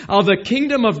out of the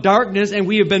kingdom of darkness, and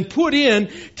we have been put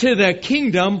in to the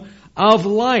kingdom of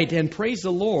light. And praise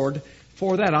the Lord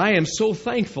for that. I am so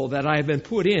thankful that I have been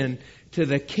put in to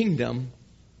the kingdom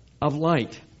of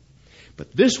light.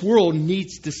 But this world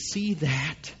needs to see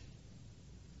that.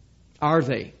 Are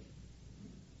they?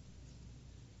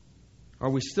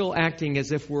 Are we still acting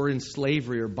as if we're in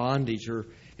slavery or bondage, or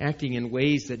acting in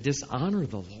ways that dishonor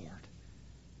the Lord?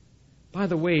 By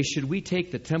the way, should we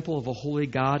take the temple of a holy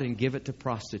God and give it to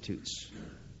prostitutes?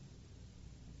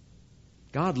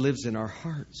 God lives in our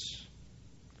hearts.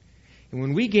 And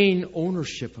when we gain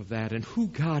ownership of that and who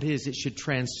God is, it should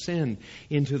transcend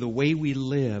into the way we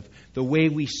live, the way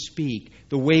we speak,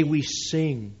 the way we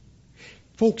sing.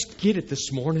 Folks, get it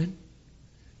this morning.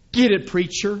 Get it,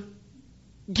 preacher.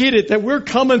 Get it that we're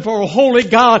coming for a holy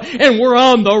God and we're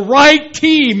on the right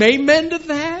team. Amen to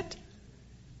that.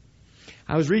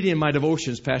 I was reading in my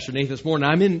devotions, Pastor Nathan, this morning.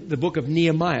 I'm in the book of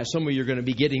Nehemiah. Some of you are going to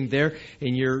be getting there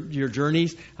in your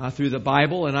journeys through the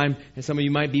Bible, and some of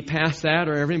you might be past that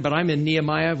or everything. But I'm in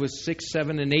Nehemiah with 6,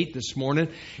 7, and 8 this morning,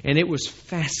 and it was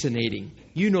fascinating.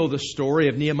 You know the story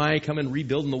of Nehemiah coming and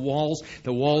rebuilding the walls.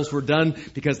 The walls were done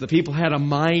because the people had a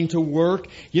mind to work.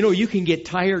 You know, you can get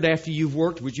tired after you've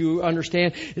worked. Would you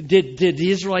understand? Did the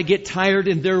Israelites get tired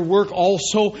in their work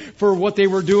also for what they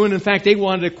were doing? In fact, they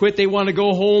wanted to quit. They wanted to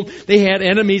go home. They had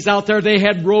enemies out there. They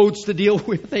had roads to deal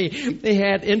with. They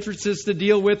had entrances to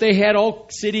deal with. They had all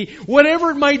city,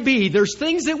 whatever it might be. There's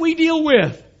things that we deal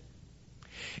with.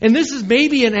 And this is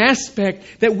maybe an aspect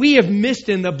that we have missed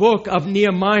in the book of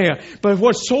Nehemiah. But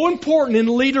what's so important in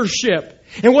leadership,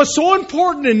 and what's so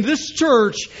important in this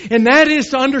church, and that is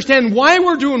to understand why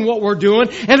we're doing what we're doing,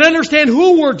 and understand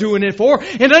who we're doing it for,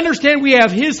 and understand we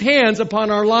have His hands upon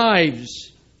our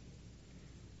lives.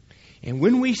 And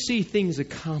when we see things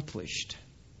accomplished,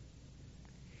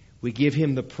 we give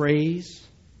Him the praise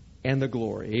and the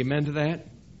glory. Amen to that?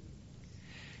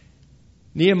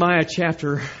 Nehemiah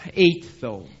chapter 8,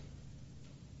 though.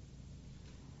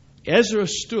 Ezra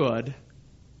stood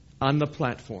on the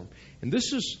platform. And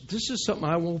this is something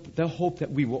I hope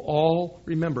that we will all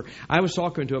remember. I was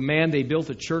talking to a man. They built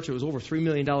a church. It was over $3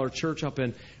 million church up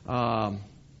in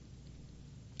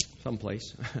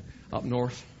someplace up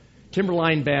north.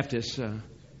 Timberline Baptist,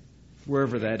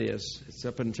 wherever that is. It's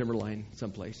up in Timberline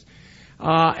someplace.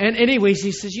 And anyways,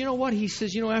 he says, you know what? He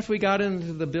says, after we got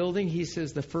into the building, he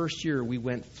says, the first year we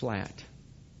went flat.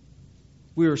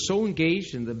 We were so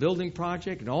engaged in the building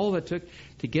project and all that took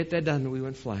to get that done that we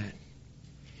went flat.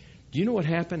 Do you know what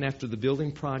happened after the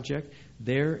building project?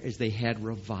 There is they had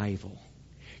revival.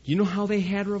 Do you know how they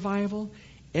had revival?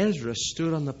 Ezra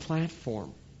stood on the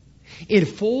platform in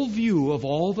full view of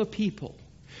all the people.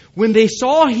 When they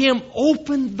saw him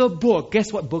open the book,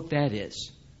 guess what book that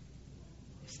is?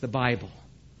 It's the Bible.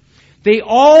 They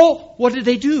all, what did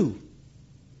they do?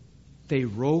 They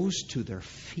rose to their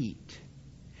feet.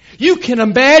 You can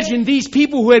imagine these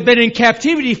people who had been in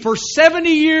captivity for 70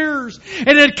 years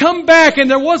and had come back,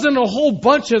 and there wasn't a whole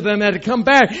bunch of them that had come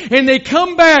back. And they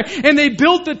come back and they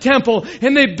built the temple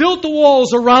and they built the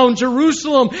walls around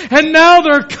Jerusalem. And now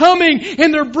they're coming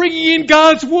and they're bringing in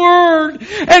God's Word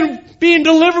and being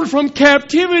delivered from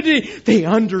captivity. They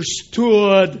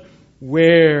understood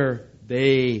where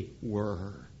they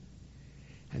were.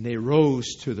 And they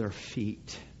rose to their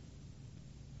feet.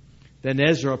 Then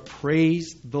Ezra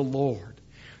praised the Lord,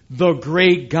 the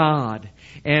great God,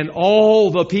 and all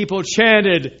the people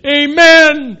chanted,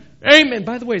 Amen! Amen!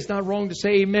 By the way, it's not wrong to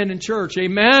say amen in church.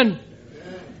 Amen?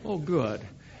 Amen. Oh, good.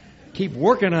 Keep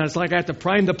working on it. It's like I have to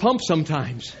prime the pump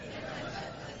sometimes.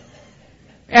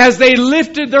 As they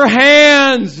lifted their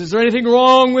hands. Is there anything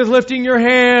wrong with lifting your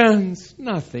hands?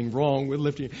 Nothing wrong with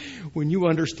lifting. When you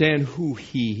understand who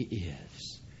He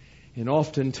is. And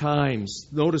oftentimes,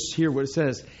 notice here what it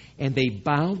says, and they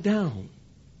bowed down.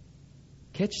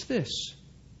 Catch this.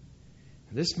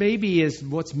 This maybe is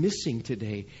what's missing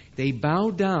today. They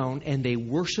bowed down and they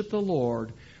worshiped the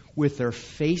Lord with their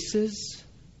faces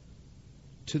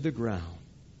to the ground.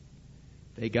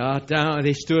 They got down,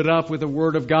 they stood up with the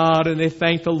Word of God and they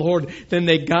thanked the Lord. Then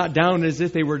they got down as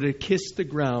if they were to kiss the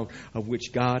ground of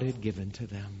which God had given to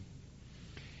them.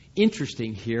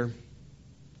 Interesting here.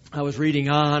 I was reading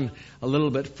on a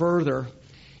little bit further,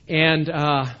 and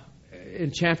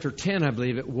in chapter 10, I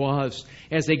believe it was,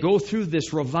 as they go through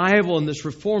this revival and this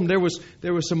reform, there was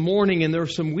some mourning and there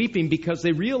was some weeping because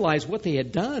they realized what they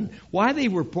had done, why they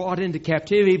were brought into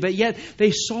captivity, but yet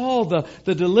they saw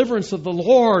the deliverance of the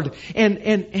Lord.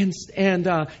 And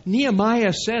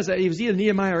Nehemiah says, it was either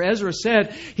Nehemiah or Ezra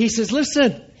said, he says,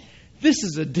 listen, this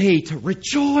is a day to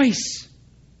rejoice.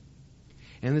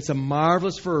 And it's a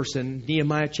marvelous verse in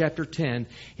Nehemiah chapter 10.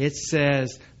 It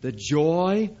says, the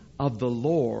joy of the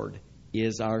Lord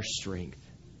is our strength.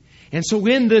 And so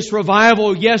in this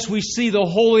revival, yes, we see the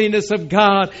holiness of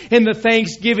God and the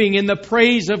thanksgiving and the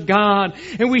praise of God.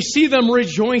 And we see them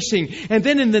rejoicing. And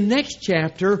then in the next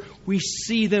chapter, we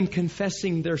see them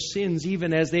confessing their sins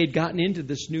even as they had gotten into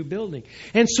this new building.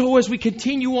 And so as we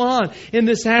continue on in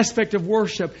this aspect of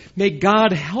worship, may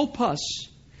God help us,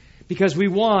 because we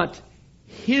want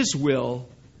His will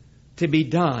to be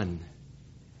done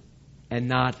and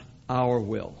not our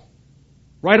will.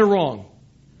 Right or wrong?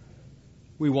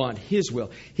 We want His will.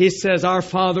 He says, Our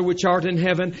Father which art in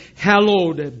heaven,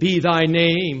 hallowed be Thy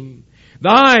name.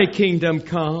 Thy kingdom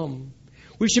come.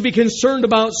 We should be concerned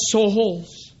about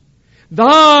souls.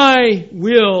 Thy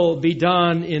will be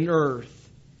done in earth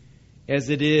as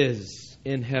it is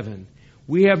in heaven.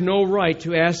 We have no right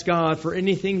to ask God for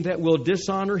anything that will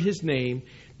dishonor His name,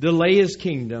 delay His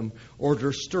kingdom, or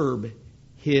disturb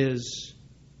His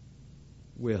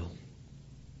will.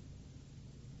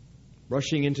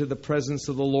 Rushing into the presence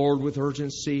of the Lord with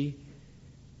urgency.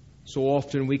 So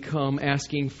often we come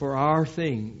asking for our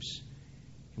things,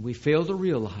 and we fail to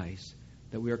realize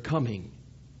that we are coming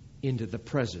into the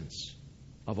presence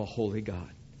of a holy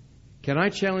God. Can I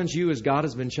challenge you, as God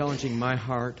has been challenging my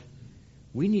heart?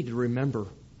 We need to remember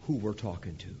who we're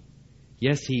talking to.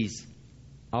 Yes, He's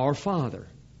our Father,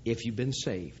 if you've been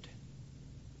saved.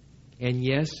 And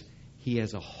yes, He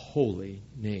has a holy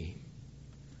name.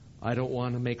 I don't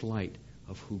want to make light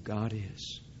of who God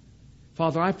is.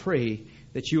 Father, I pray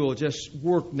that you will just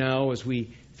work now as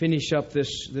we finish up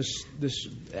this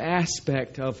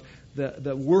aspect of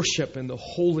the worship and the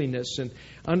holiness and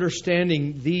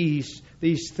understanding these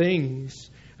things.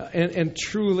 And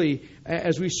truly,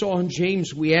 as we saw in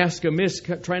James, we ask amiss,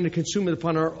 trying to consume it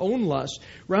upon our own lust,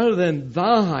 rather than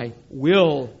thy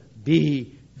will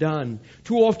be done.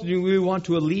 Too often do we want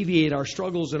to alleviate our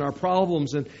struggles and our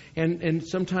problems, and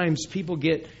sometimes people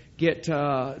get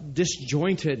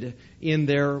disjointed in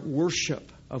their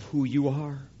worship of who you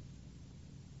are.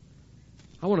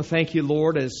 I want to thank you,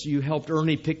 Lord, as you helped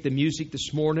Ernie pick the music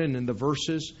this morning and the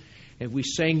verses. And we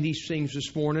sang these things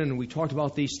this morning and we talked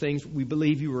about these things. We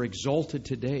believe you were exalted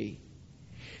today.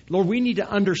 Lord, we need to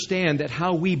understand that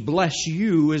how we bless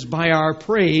you is by our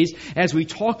praise as we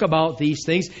talk about these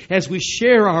things, as we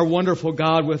share our wonderful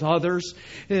God with others.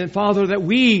 And Father, that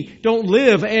we don't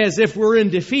live as if we're in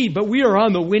defeat, but we are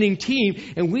on the winning team,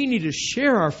 and we need to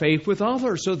share our faith with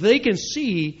others so they can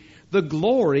see the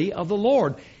glory of the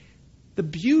Lord, the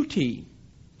beauty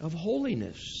of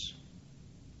holiness.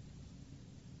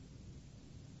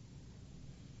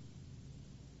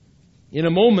 In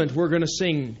a moment, we're going to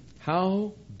sing,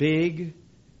 How Big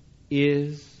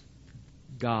is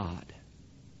God?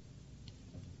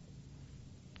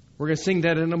 We're going to sing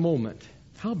that in a moment.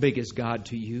 How big is God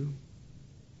to you?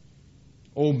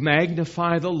 Oh,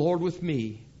 magnify the Lord with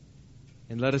me,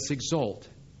 and let us exalt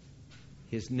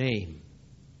His name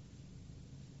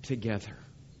together.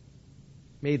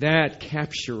 May that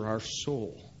capture our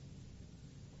soul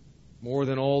more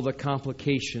than all the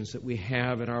complications that we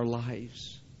have in our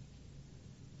lives.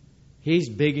 He's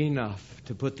big enough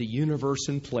to put the universe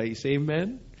in place.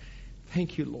 Amen?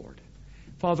 Thank you, Lord.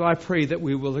 Father, I pray that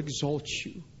we will exalt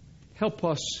you. Help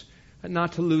us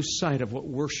not to lose sight of what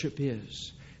worship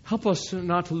is. Help us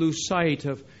not to lose sight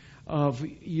of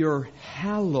your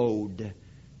hallowed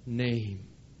name.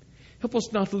 Help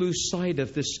us not to lose sight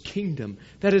of this kingdom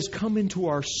that has come into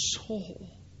our soul.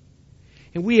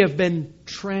 And we have been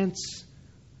transferred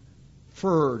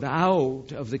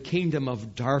out of the kingdom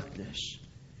of darkness.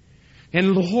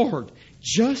 And Lord,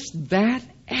 just that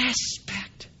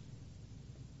aspect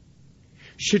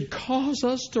should cause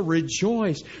us to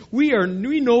rejoice. We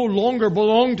no longer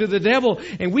belong to the devil,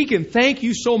 and we can thank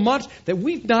you so much that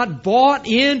we've not bought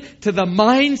into the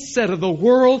mindset of the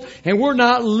world, and we're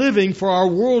not living for our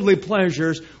worldly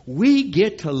pleasures. We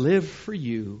get to live for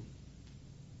you.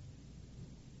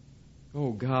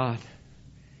 Oh God,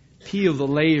 peel the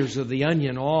layers of the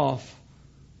onion off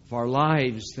of our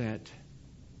lives that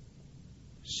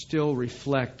still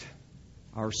reflect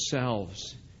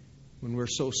ourselves when we're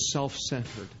so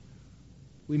self-centered.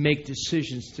 We make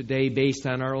decisions today based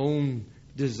on our own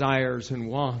desires and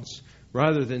wants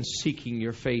rather than seeking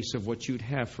your face of what you'd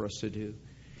have for us to do.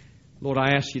 Lord,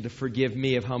 I ask you to forgive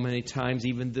me of how many times,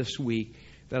 even this week,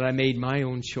 that I made my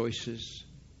own choices.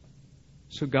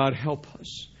 So God, help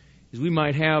us as we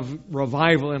might have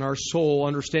revival in our soul,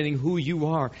 understanding who you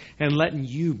are and letting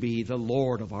you be the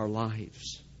Lord of our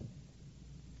lives.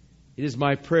 It is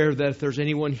my prayer that if there's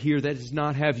anyone here that does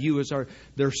not have you as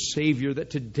their Savior, that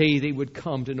today they would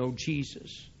come to know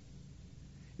Jesus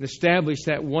and establish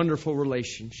that wonderful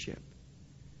relationship.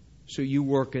 So you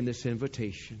work in this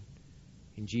invitation.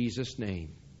 In Jesus'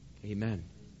 name, amen.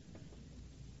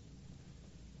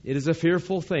 It is a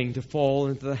fearful thing to fall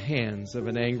into the hands of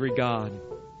an angry God.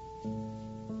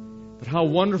 But how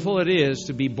wonderful it is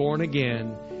to be born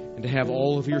again and to have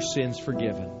all of your sins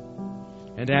forgiven.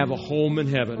 And to have a home in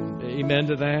heaven. Amen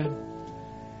to that?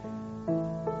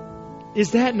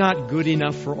 Is that not good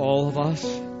enough for all of us?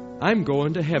 I'm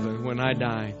going to heaven when I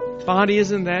die. Bonnie,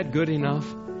 isn't that good enough?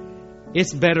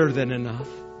 It's better than enough.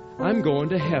 I'm going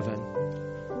to heaven.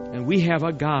 And we have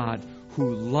a God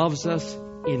who loves us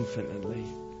infinitely.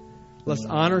 Let's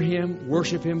honor Him,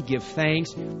 worship Him, give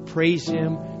thanks, praise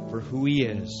Him for who He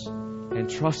is. And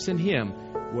trust in Him,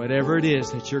 whatever it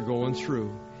is that you're going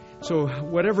through. So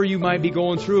whatever you might be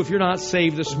going through, if you're not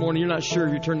saved this morning, you're not sure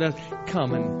if you turned out,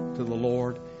 coming to the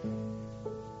Lord.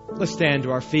 Let's stand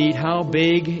to our feet. How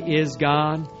big is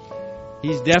God?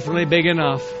 He's definitely big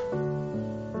enough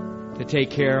to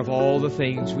take care of all the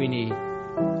things we need.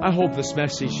 I hope this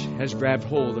message has grabbed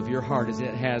hold of your heart as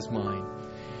it has mine.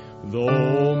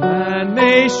 Though man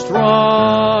may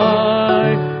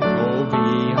strive, go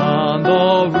beyond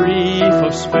the reef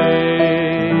of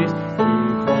space,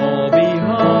 to crawl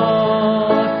beyond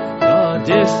the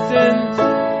distant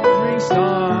ring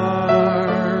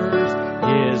stars,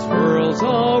 His world's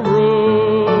a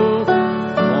roof,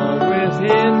 all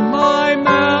within my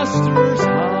Master's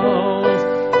house,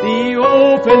 the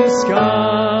open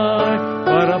sky,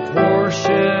 but a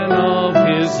portion of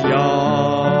His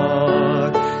yard.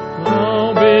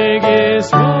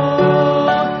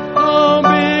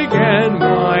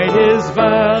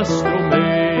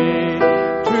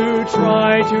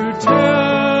 try to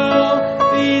tell,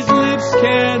 these lips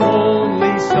can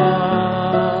only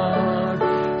sound.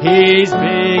 He's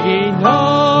big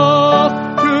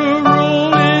enough to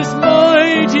rule this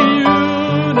mighty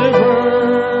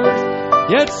universe,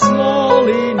 yet small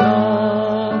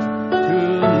enough to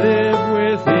live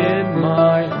within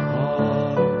my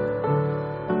heart.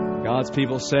 God's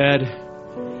people said,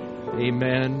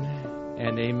 amen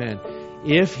and amen.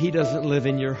 If He doesn't live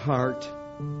in your heart,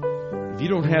 if you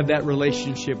don't have that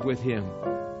relationship with Him,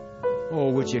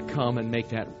 oh, would you come and make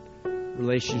that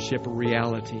relationship a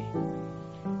reality?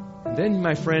 And then,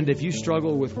 my friend, if you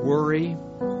struggle with worry,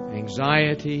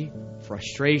 anxiety,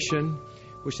 frustration,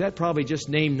 which that probably just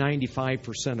named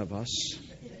 95% of us,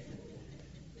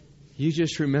 you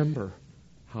just remember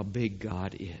how big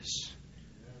God is.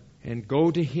 And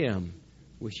go to Him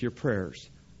with your prayers.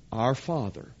 Our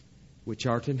Father, which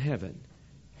art in heaven,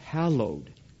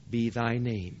 hallowed be thy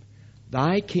name.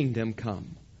 Thy kingdom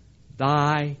come.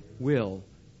 Thy will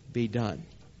be done.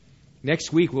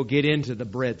 Next week we'll get into the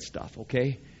bread stuff,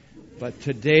 okay? But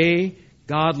today,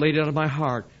 God laid it on my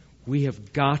heart. We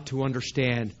have got to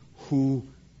understand who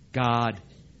God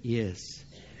is.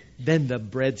 Then the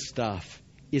bread stuff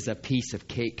is a piece of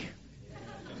cake.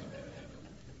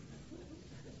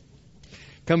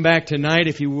 Come back tonight,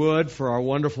 if you would, for our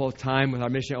wonderful time with our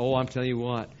mission. Oh, I'm telling you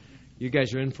what. You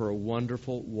guys are in for a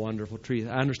wonderful, wonderful treat.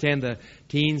 I understand the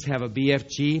teens have a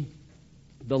BFG,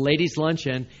 the ladies'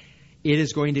 luncheon. It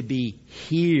is going to be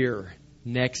here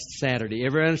next Saturday.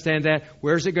 Everyone understand that?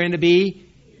 Where's it going to be?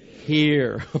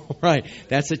 Here. All right.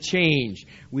 That's a change.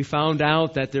 We found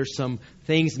out that there's some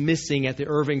things missing at the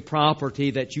Irving property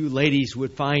that you ladies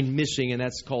would find missing, and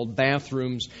that's called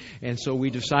bathrooms. And so we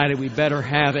decided we better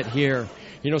have it here.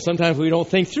 You know, sometimes we don't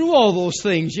think through all those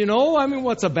things, you know. I mean,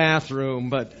 what's a bathroom?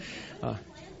 But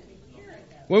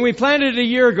when we planned it a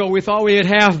year ago, we thought we'd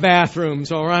have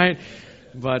bathrooms, all right?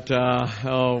 But,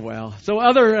 oh, well. So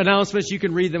other announcements, you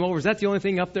can read them over. Is that the only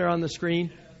thing up there on the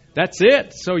screen? That's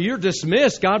it. So you're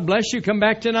dismissed. God bless you. Come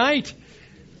back tonight.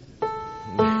 Well,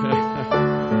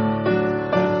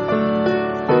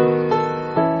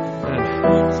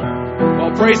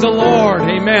 praise the Lord.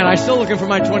 Amen. I'm still looking for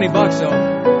my $20,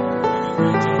 though.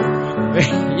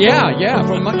 Yeah,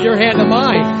 from your hand to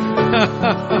mine.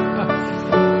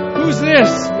 Who's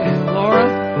this,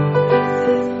 Laura?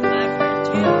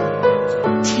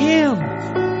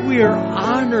 Tim, we are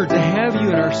honored to have you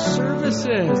in our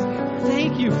services.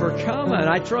 Thank you for coming.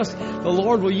 I trust the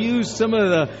Lord will use some of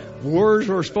the words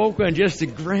that were spoken just to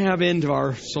grab into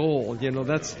our soul. You know,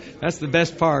 that's the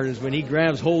best part, is when He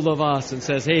grabs hold of us and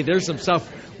says, hey, there's some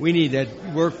stuff we need to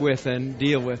work with and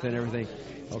deal with and everything.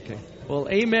 Okay. Well,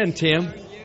 amen, Tim.